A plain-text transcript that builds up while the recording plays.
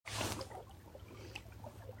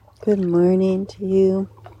Good morning to you.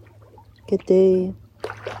 Good day.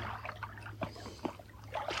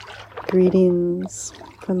 Greetings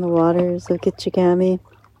from the waters of Gitchagami.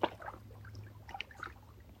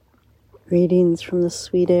 Greetings from the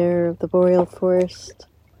sweet air of the boreal forest.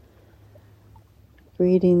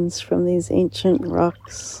 Greetings from these ancient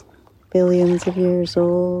rocks, billions of years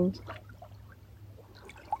old.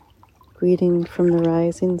 Greeting from the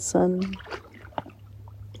rising sun.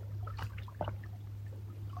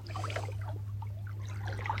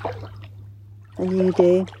 A new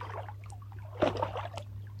day.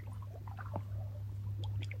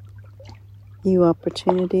 New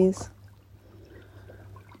opportunities.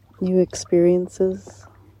 New experiences.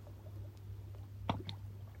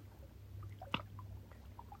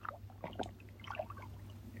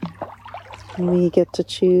 And we get to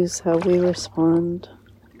choose how we respond.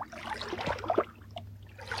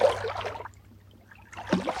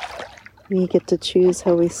 We get to choose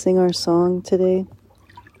how we sing our song today.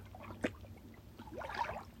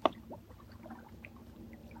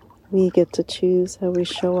 We get to choose how we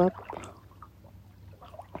show up.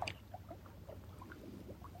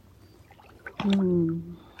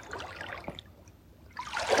 I'm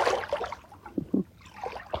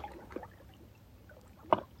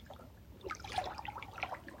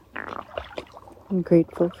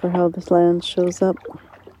grateful for how this land shows up.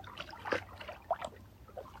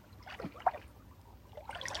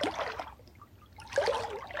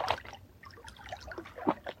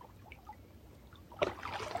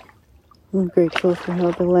 I'm grateful for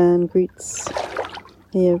how the land greets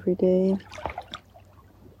me every day.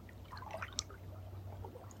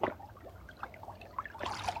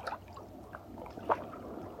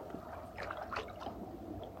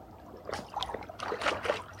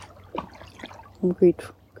 I'm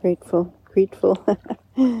grateful, grateful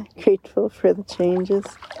for the changes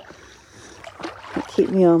that keep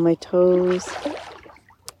me on my toes,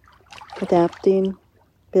 adapting,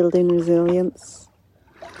 building resilience.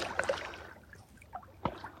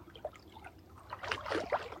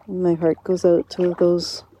 And my heart goes out to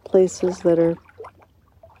those places that are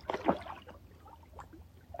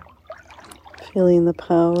feeling the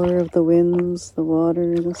power of the winds, the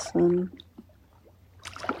water, the sun,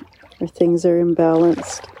 where things are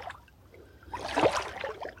imbalanced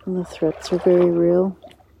and the threats are very real.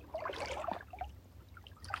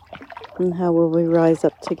 And how will we rise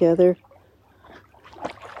up together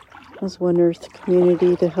as one earth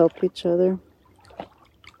community to help each other?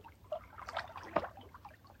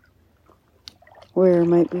 Where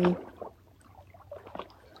might we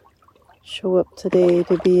show up today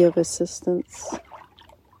to be of assistance?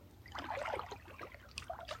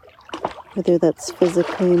 Whether that's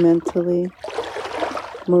physically, mentally,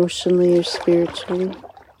 emotionally, or spiritually.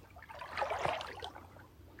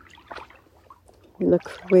 We look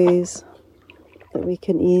for ways that we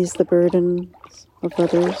can ease the burdens of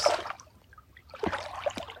others,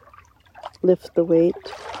 lift the weight,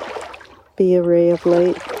 be a ray of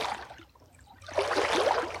light.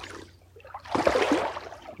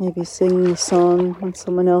 Maybe sing the song when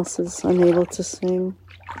someone else is unable to sing.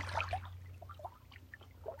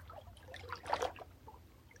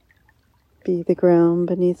 Be the ground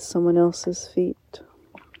beneath someone else's feet.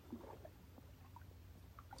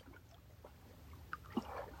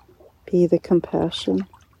 Be the compassion.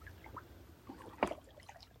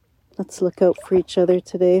 Let's look out for each other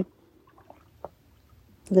today.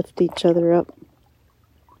 Lift each other up.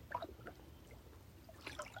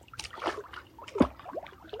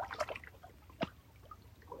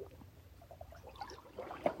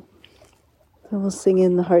 And we'll sing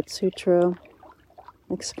in the Heart Sutra,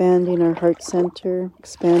 expanding our heart center,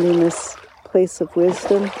 expanding this place of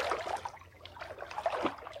wisdom,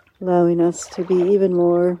 allowing us to be even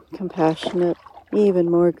more compassionate, even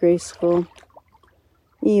more graceful,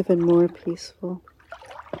 even more peaceful.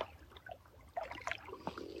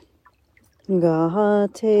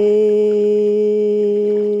 Gahate,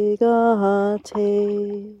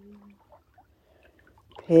 Gahate,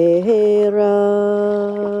 Pera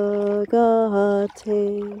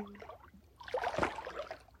Gahate,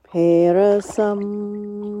 Perasam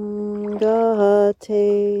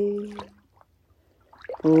Gahate,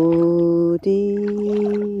 Bodhi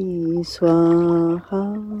Swaha.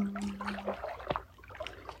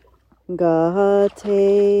 Gahate,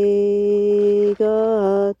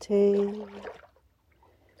 Gahate,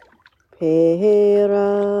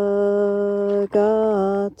 Pera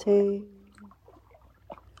Gahate,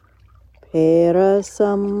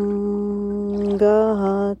 Perasam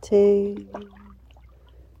Gahate,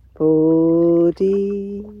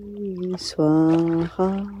 Bodhi Swaha.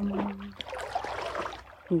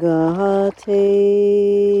 Gate,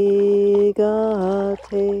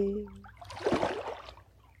 gate,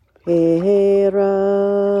 pera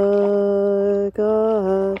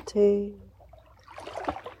gate,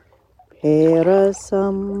 pera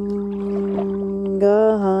samgate,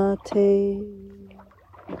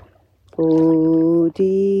 bodhi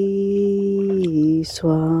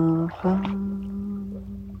swaha.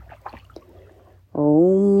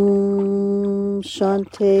 Om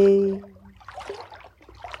Shanti.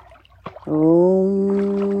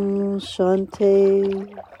 Om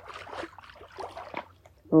Shanti.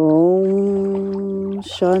 Om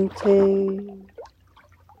Shanti.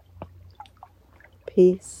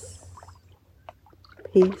 Peace,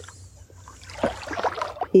 peace,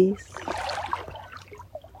 peace.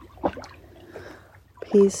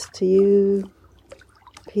 Peace to you.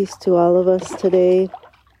 Peace to all of us today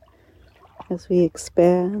as we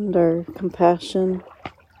expand our compassion,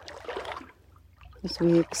 as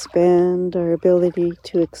we expand our ability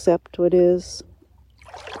to accept what is,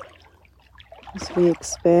 as we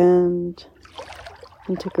expand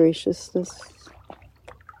into graciousness,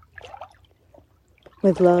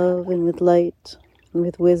 with love and with light and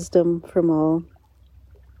with wisdom from all.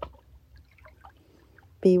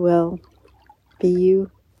 Be well, be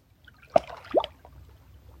you,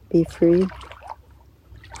 be free.